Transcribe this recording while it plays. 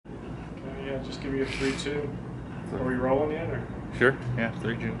Yeah, just give me a 3-2. Are we rolling yet? Or? Sure. Yeah,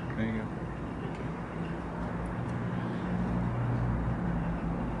 3-2. There you go.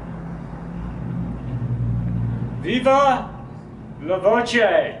 Viva la Voce!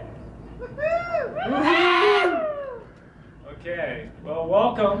 Okay, well,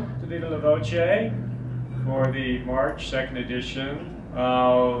 welcome to Viva la Voce for the March 2nd edition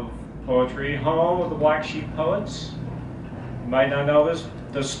of Poetry, home of the Black Sheep Poets. You might not know this,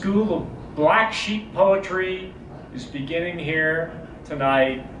 the School of Black Sheep Poetry is beginning here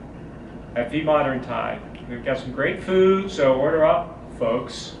tonight at the Modern Tide. We've got some great food, so order up,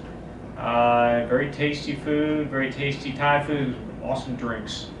 folks. Very tasty food, very tasty Thai food, awesome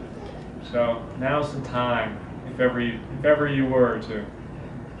drinks. So now's the time, if ever you were to.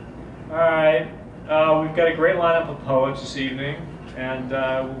 All right, we've got a great lineup of poets this evening, and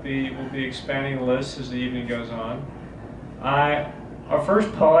we'll be expanding the list as the evening goes on. Our first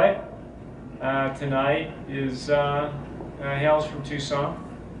poet tonight is hails from Tucson.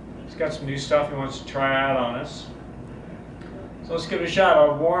 He's got some new stuff he wants to try out on us. So let's give it a shot.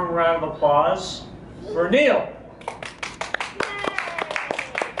 A warm round of applause for Neil.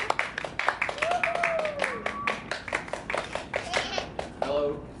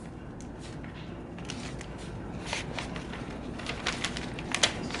 Hello.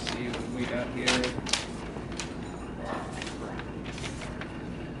 Let's see what we got here.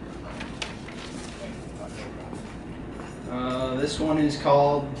 This one is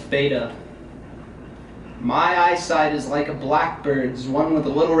called Beta. My eyesight is like a blackbird's, one with a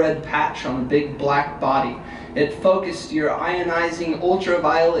little red patch on a big black body. It focused your ionizing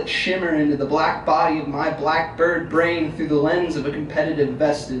ultraviolet shimmer into the black body of my blackbird brain through the lens of a competitive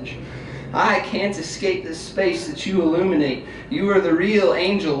vestige. I can't escape the space that you illuminate. You are the real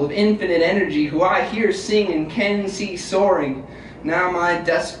angel of infinite energy who I hear sing and can see soaring. Now my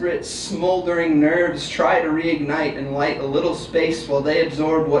desperate, smoldering nerves try to reignite and light a little space while they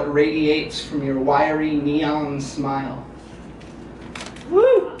absorb what radiates from your wiry neon smile.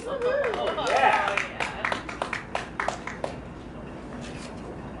 Woo! Oh, yeah.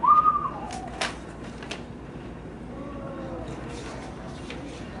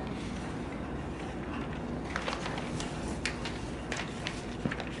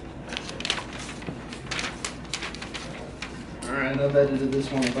 Alright, I've edited this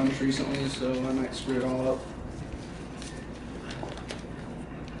one a bunch recently, so I might screw it all up.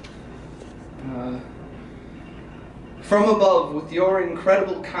 From above, with your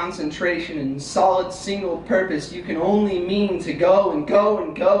incredible concentration and solid single purpose, you can only mean to go and go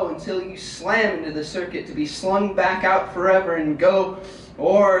and go until you slam into the circuit to be slung back out forever and go,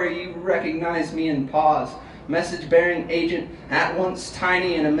 or you recognize me and pause. Message-bearing agent, at once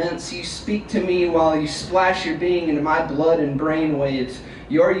tiny and immense, you speak to me while you splash your being into my blood and brain waves.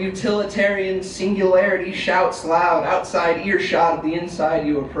 Your utilitarian singularity shouts loud, outside earshot of the inside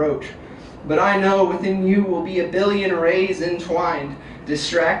you approach. But I know within you will be a billion rays entwined,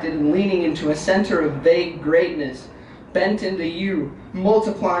 distracted and leaning into a center of vague greatness, bent into you,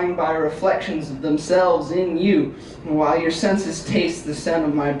 multiplying by reflections of themselves in you, while your senses taste the scent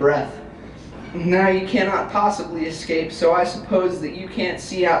of my breath. Now you cannot possibly escape, so I suppose that you can't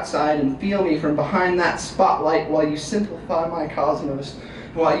see outside and feel me from behind that spotlight while you simplify my cosmos,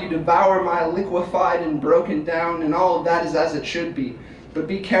 while you devour my liquefied and broken down, and all of that is as it should be. But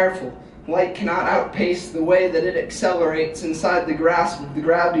be careful. Light cannot outpace the way that it accelerates inside the grasp of the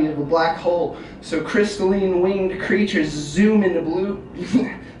gravity of a black hole, so crystalline winged creatures zoom into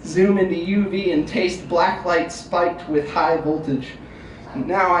zoom into UV and taste black light spiked with high voltage.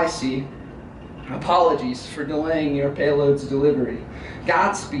 Now I see. Apologies for delaying your payload's delivery.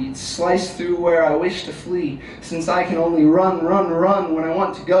 Godspeed, slice through where I wish to flee, since I can only run, run, run when I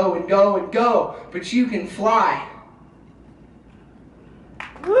want to go and go and go, but you can fly.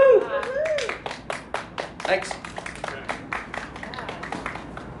 Woo! Thanks.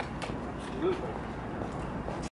 Absolutely.